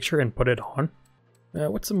download a picture and put it on?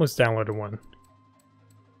 What's the most downloaded one?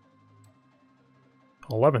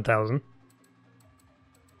 11,000.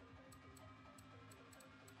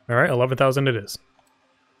 Alright, 11,000 it is.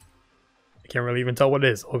 I can't really even tell what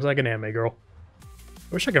it is. It looks like an anime girl.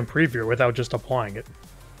 I wish I can preview it without just applying it.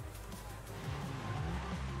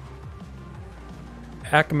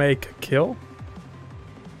 Acme Kill?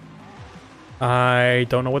 I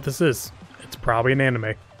don't know what this is. It's probably an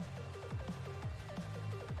anime.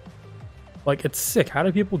 Like, it's sick. How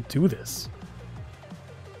do people do this?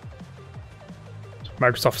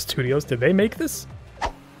 Microsoft Studios, did they make this?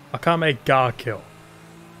 Akame ga Kill.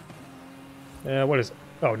 What is it?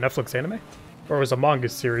 Oh, Netflix anime? Or it was a manga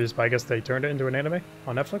series, but I guess they turned it into an anime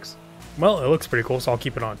on Netflix? Well, it looks pretty cool, so I'll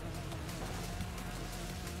keep it on.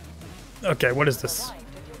 Okay, what is this?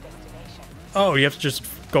 Oh, you have to just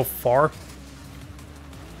go far?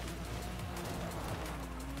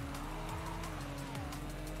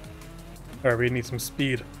 Alright, we need some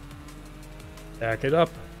speed. Back it up.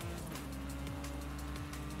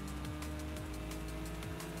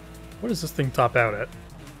 What does this thing top out at?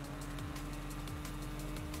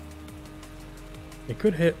 It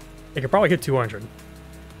could hit... It could probably hit 200.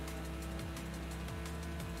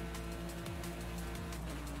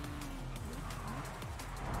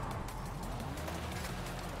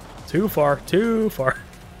 Too far, too far.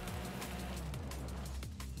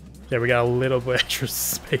 Yeah, we got a little bit extra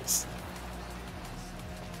space.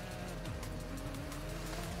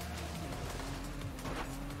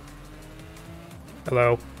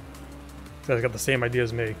 Hello. You guys got the same idea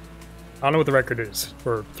as me. I don't know what the record is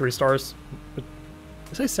for 3 stars. But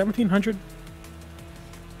did I say 1,700?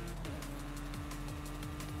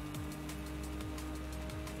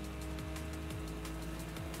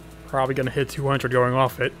 Probably gonna hit 200 going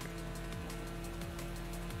off it.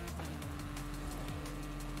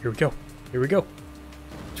 Here we go. Here we go.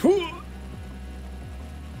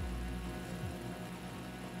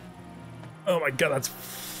 Oh my god, that's...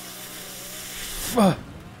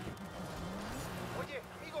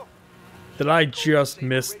 Did I just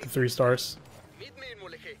miss the 3 stars?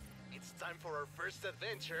 It's time for our first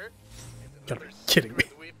adventure. Gotta be kidding me.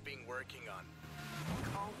 We've been working on.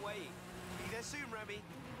 Can't wait. Be there soon, Remy.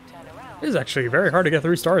 It is actually very hard to get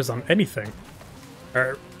 3 stars on anything.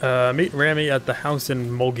 Alright, meet Rami at the house in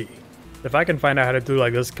Mogi. If I can find out how to do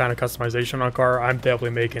like this kind of customization on a car, I'm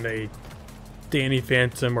definitely making a Danny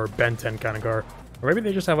Phantom or Ben 10 kind of car. Or maybe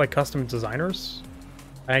they just have like custom designers?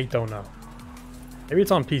 I don't know. Maybe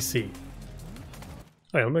it's on PC.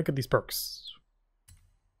 Alright, let me look at these perks.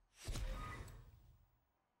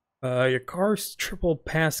 Your car's triple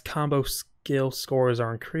pass combo skill scores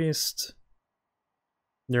are increased.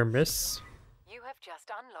 Near miss. You have just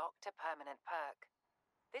unlocked a permanent perk.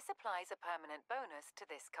 This applies a permanent bonus to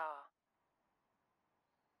this car.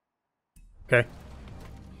 Okay.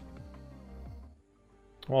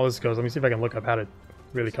 Well, this goes. Let me see if I can look up how to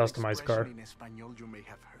really customize a car.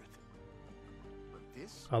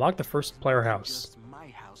 Unlock the first player house. Just my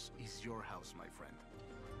house is your house, my friend.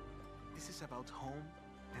 This is about home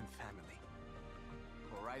and family.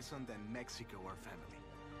 Horizon and Mexico are family.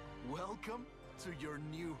 Welcome to your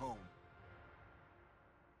new home.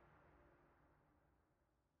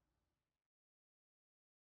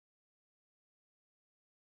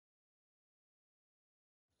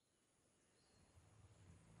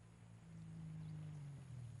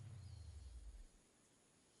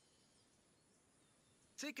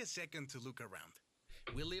 Take a second to look around.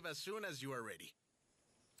 We'll leave as soon as you are ready.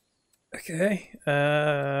 Okay,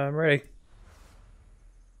 I'm ready.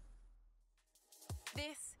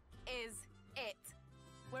 This is it.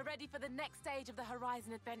 We're ready for the next stage of the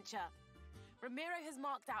Horizon adventure. Ramiro has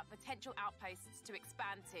marked out potential outposts to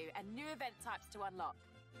expand to and new event types to unlock.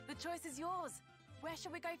 The choice is yours. Where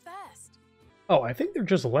should we go first? Oh, I think they're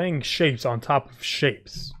just laying shapes on top of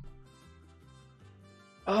shapes.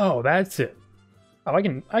 Oh, that's it. Oh,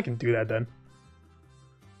 I can do that then.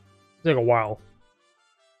 It'll take a while.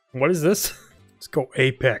 What is this? Let's go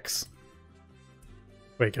Apex.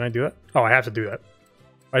 Wait, can I do that? Oh, I have to do that.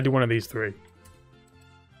 I do one of these 3.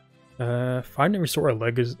 Find and restore a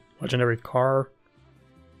legendary car.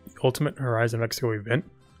 Ultimate Horizon Mexico event.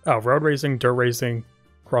 Oh, road racing, dirt racing,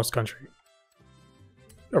 cross country.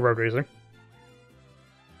 Oh, road racing.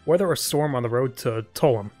 Weather a storm on the road to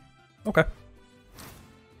Tollum. Okay.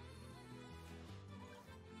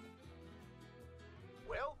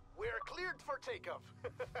 Well, we're cleared for takeoff.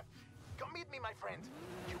 Come meet me, my friend.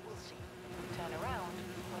 You will see. Turn around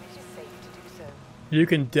when it is safe to do so. You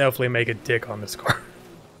can definitely make a dick on this car.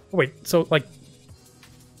 Wait, so, like...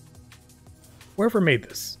 Whoever made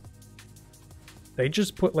this? They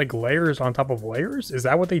just put like layers on top of layers? Is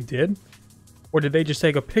that what they did? Or did they just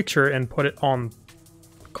take a picture and put it on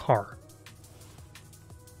the car?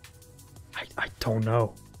 I don't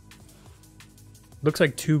know. Looks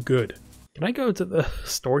like too good. Can I go to the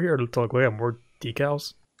store here to look at more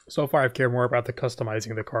decals? So far I've cared more about the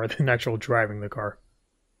customizing the car than actual driving the car.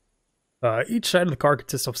 Each side of the car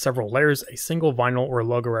consists of several layers. A single vinyl or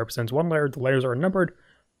logo represents one layer. The layers are numbered,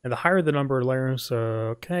 and the higher the number of layers,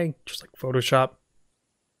 okay, just like Photoshop.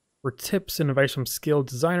 For tips and advice from skilled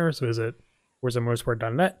designers, visit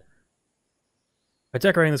forzamotorsport.net. By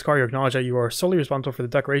decorating this car, you acknowledge that you are solely responsible for the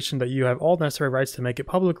decoration, that you have all necessary rights to make it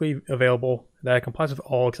publicly available, that it complies with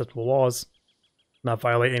all acceptable laws, not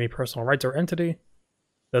violate any personal rights or entity,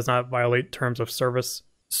 does not violate terms of service,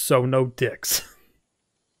 so no dicks.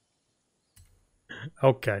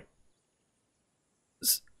 Okay.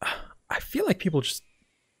 I feel like people just...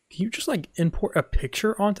 Can you just like import a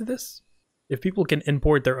picture onto this? If people can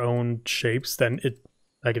import their own shapes, then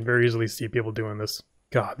I can very easily see people doing this.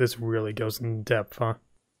 God, this really goes in depth, huh?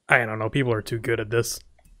 I don't know, people are too good at this.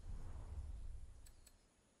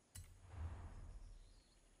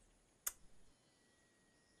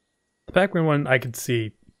 The Pac-Man one, I could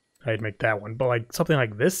see I'd make that one, but like something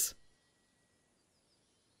like this?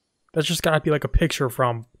 That's just gotta be like a picture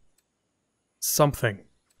from something.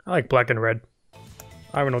 I like black and red.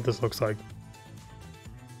 I don't know what this looks like.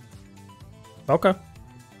 Okay.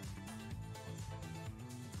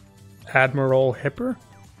 Admiral Hipper?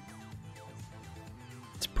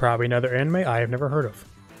 It's probably another anime I have never heard of.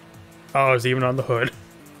 Oh, it's even on the hood.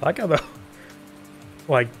 I like how the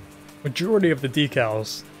like majority of the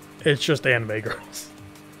decals, it's just anime girls.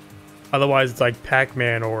 Otherwise it's like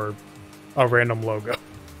Pac-Man or a random logo.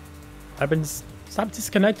 Stop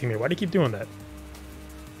disconnecting me. Why do you keep doing that?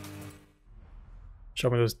 Show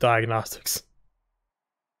me those diagnostics.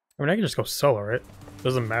 I mean, I can just go solo, right?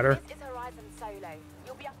 Doesn't matter. This is Horizon Solo.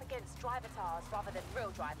 You'll be up against drivatars rather than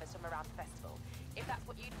real drivers from around the festival. If that's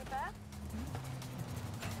what you'd prefer.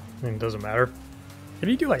 I mean, it doesn't matter. Can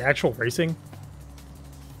you do like actual racing?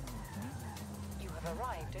 You have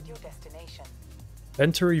arrived at your destination.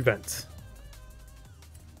 Enter event.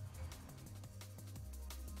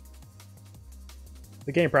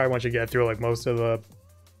 The game probably wants you to get through like most of the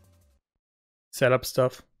setup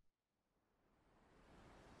stuff.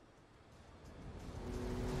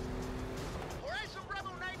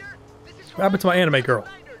 What happened to my anime girl?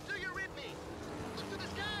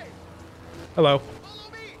 Hello.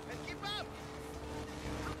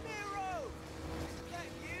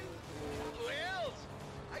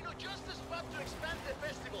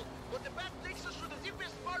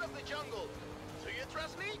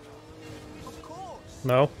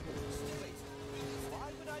 No. Why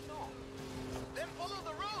would I not? Then follow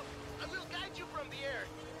the road. I will guide you from the air.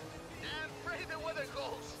 And pray the weather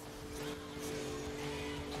holds.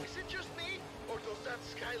 Is it just me, or does that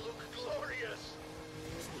sky look glorious?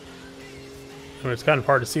 I mean, it's kind of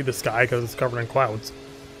hard to see the sky because it's covered in clouds.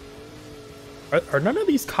 Are none of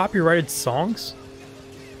these copyrighted songs?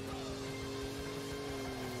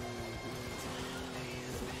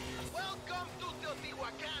 Welcome to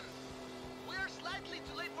Teotihuacan. We're slightly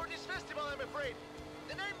too late for this festival, I'm afraid.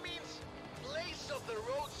 The name means place of the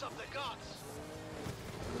roads of the gods.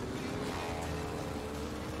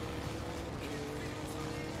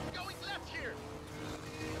 Going left here.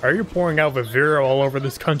 Are you pouring out Viviro all over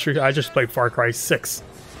this country? I just played Far Cry 6.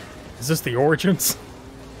 Is this the Origins?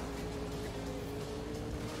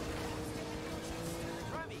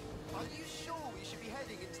 Rami, are you sure we should be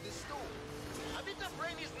heading into the storm? A bit of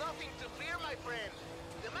rain is nothing to fear, my friend.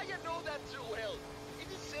 The Maya know that too well. It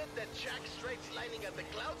is said that Jack strikes lightning at the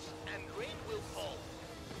clouds and rain will fall.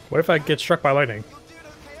 What if I get struck by lightning? You doing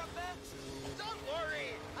okay up there? Don't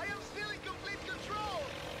worry, I am still in complete control.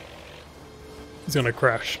 He's gonna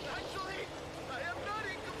crash. Actually, I am not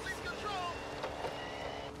in complete control.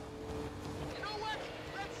 You know what?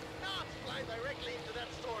 Let's not fly directly into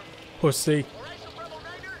that storm. Pussy. Horizon Bravo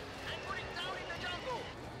Niner, I'm putting down in the jungle.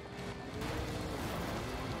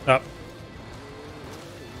 Up.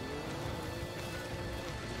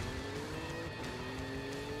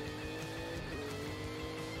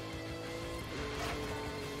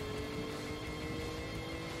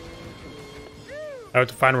 I have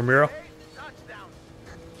to find Ramiro. Touchdown.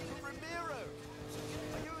 Ramiro,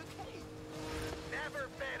 are you okay? Never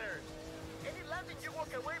better. Any landing you walk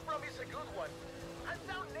away from is a good one. I'm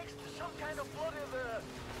down next to some kind of flooded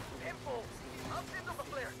temple. I'll send up a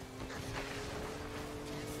flare.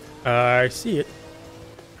 I see it.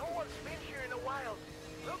 No one's been here in a while.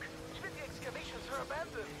 Look, even the excavations are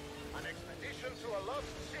abandoned. An expedition to a lost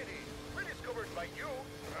city, rediscovered by you,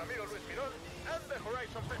 Ramiro Luis Mirón, and the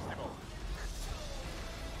Horizon Festival.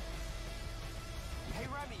 Hey,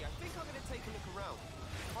 Rami, I think I'm gonna take a look around.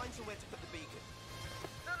 Find somewhere to put the beacon.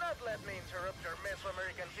 Do not let me interrupt your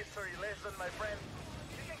Mesoamerican history lesson, my friend.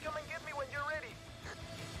 You can come and get me when you're ready.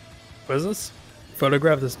 What is this?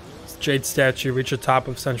 Photograph this jade statue, reach the top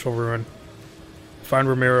of Central Ruin. Find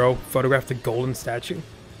Ramiro, photograph the golden statue. Did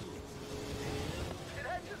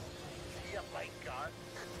I just see a flying car?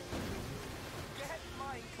 Get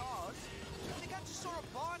flying cars? I think I just saw a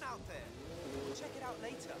barn out there. We'll check it out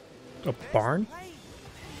later. A barn? Plane.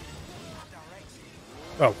 Direct.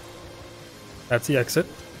 Oh. That's the exit.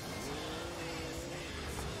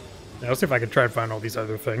 Now let's see if I can try and find all these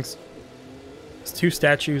other things. There's 2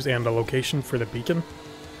 statues and a location for the beacon.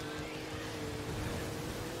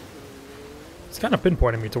 It's kind of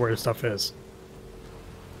pinpointing me to where the stuff is.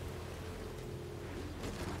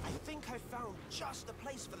 I think I found just the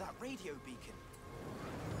place for that radio beacon.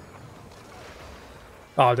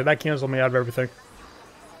 Oh, did that cancel me out of everything?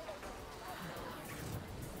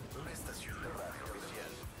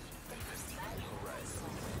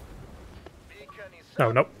 Beacon is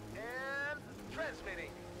Oh, nope. and transmitting.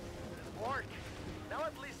 Work. Now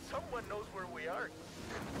at least someone knows where we are.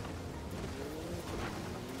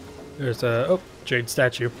 There's a... oh, jade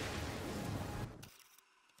statue.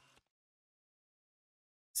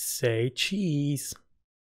 Say cheese. Is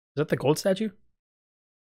that the gold statue?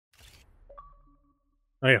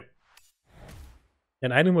 Oh yeah.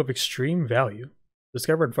 An item of extreme value.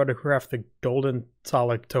 Discover and photograph the golden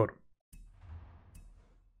Talik totem.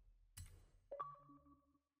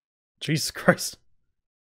 Jesus Christ.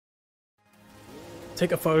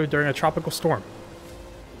 Take a photo during a tropical storm.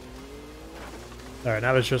 Alright,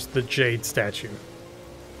 now there's just the jade statue.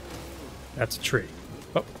 That's a tree.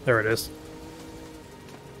 Oh, there it is.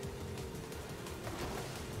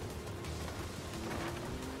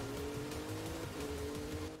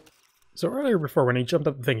 So earlier before, when he jumped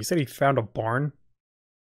up the thing, he said he found a barn.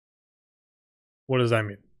 What does that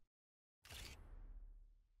mean?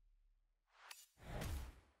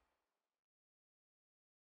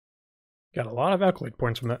 Got a lot of accolade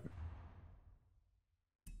points from that.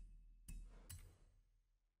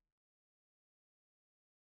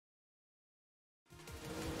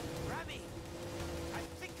 Rami, I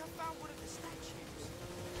think I found one of the statues.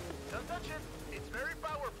 Don't touch it. It's very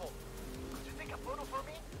powerful. Could you take a photo for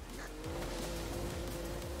me?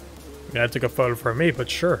 Yeah, I took a photo for me, but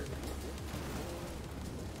sure.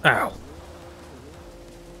 Ow.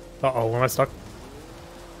 Uh-oh, am I stuck?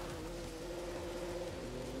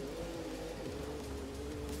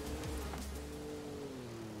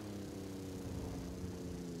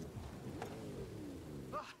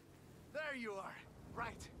 Ah, there you are.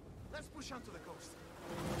 Right. Let's push onto the coast.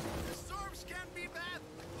 The storms can be bad,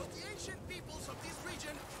 but the ancient peoples of this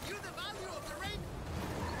region knew the value of the rain.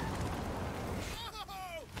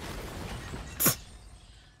 Oh!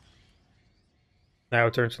 Now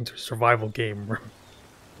it turns into a survival game.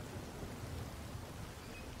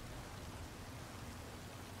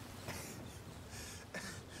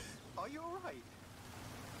 Are you alright?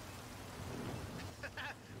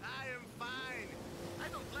 I am fine. I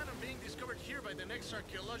don't plan on being discovered here by the next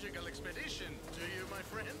archaeological expedition, do you, my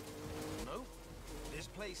friend? No. This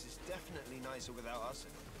place is definitely nicer without us.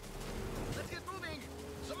 Let's get moving.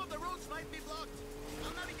 Some of the roads might be blocked.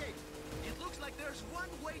 I'll navigate. It looks like there's one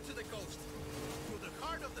way to the coast. To the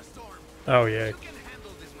heart of the storm. Oh, yeah. You can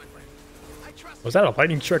handle this, my friend. I trust Was that a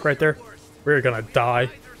lightning strike right there? We're gonna die.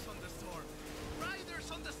 Riders on the storm.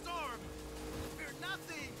 Riders on the storm. Fear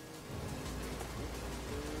nothing.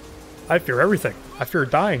 I fear everything. I fear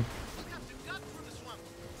dying. We'll have to cut through the swamp.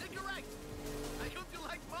 Take a right. I hope you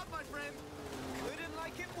like mud, my friend. Couldn't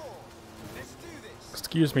like it more. Let's do this.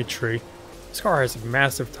 Excuse me, tree. This car has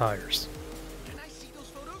massive tires. Can I see those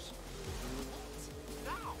photos? What?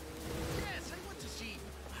 Now? Yes, I want to see.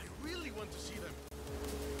 I really want to see them.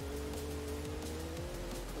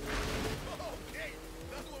 Okay,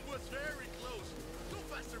 that one was very close. Go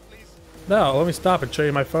faster, please. No, let me stop and show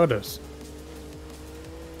you my photos.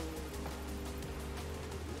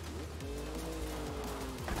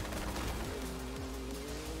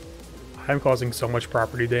 I'm causing so much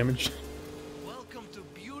property damage. Welcome to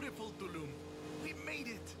beautiful Tulum. We made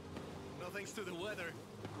it. No thanks to the weather.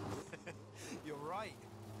 You're right.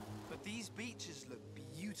 But these beaches look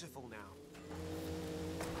beautiful now.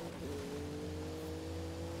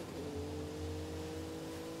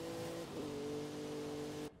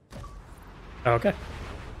 Okay.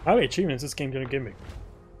 How many achievements this game gonna give me?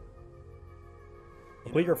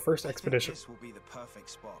 Complete your first I think expedition. this will be the perfect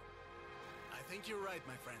spot. I think you're right,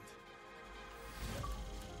 my friend.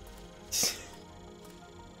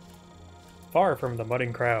 Far from the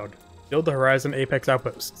mudding crowd. Build the Horizon Apex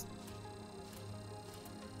outposts.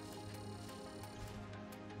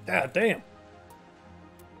 God damn.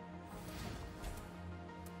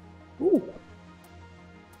 Ooh.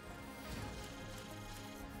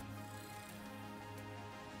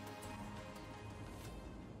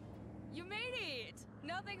 You made it!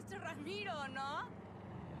 No thanks to Ramiro, no?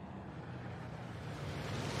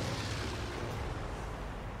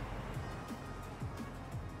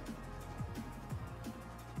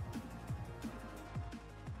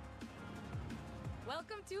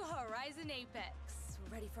 Welcome to Horizon Apex.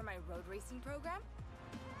 Ready for my road racing program?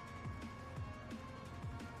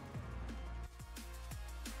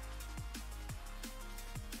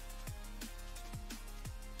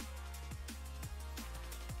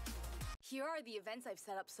 Here are the events I've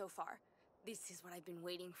set up so far. This is what I've been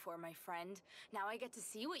waiting for, my friend. Now I get to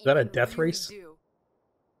see what Is that you a can death really race? do.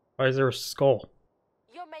 Why is there a skull?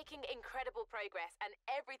 You're making incredible progress, and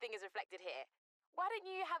everything is reflected here. Why don't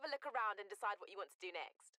you have a look around and decide what you want to do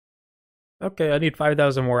next? Okay, I need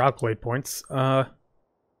 5,000 more accolade points. So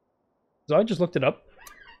I just looked it up.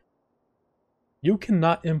 You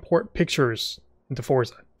cannot import pictures into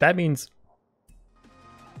Forza. That means...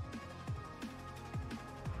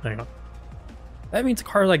 Hang on. That means a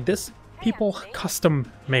car like this, people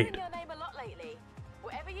custom made. Your name a lot lately.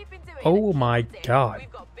 Whatever you've been doing, Oh my god.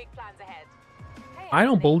 we've got big plans ahead. Hey, I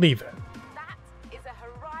don't Anthony, believe it. that is a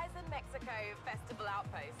Horizon Mexico Festival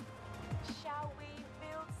outpost. Shall we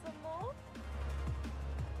build some more?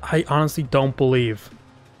 I honestly don't believe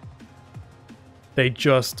they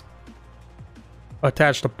just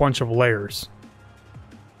attached a bunch of layers.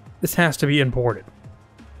 This has to be imported.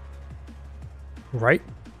 Right?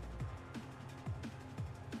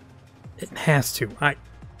 It has to. I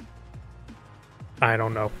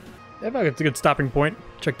don't know. I feel like it's a good stopping point.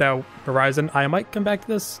 Checked out Horizon. I might come back to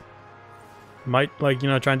this. Might, like, you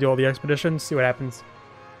know, try and do all the expeditions, see what happens.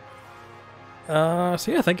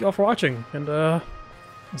 So yeah, thank you all for watching, and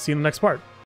see you in the next part.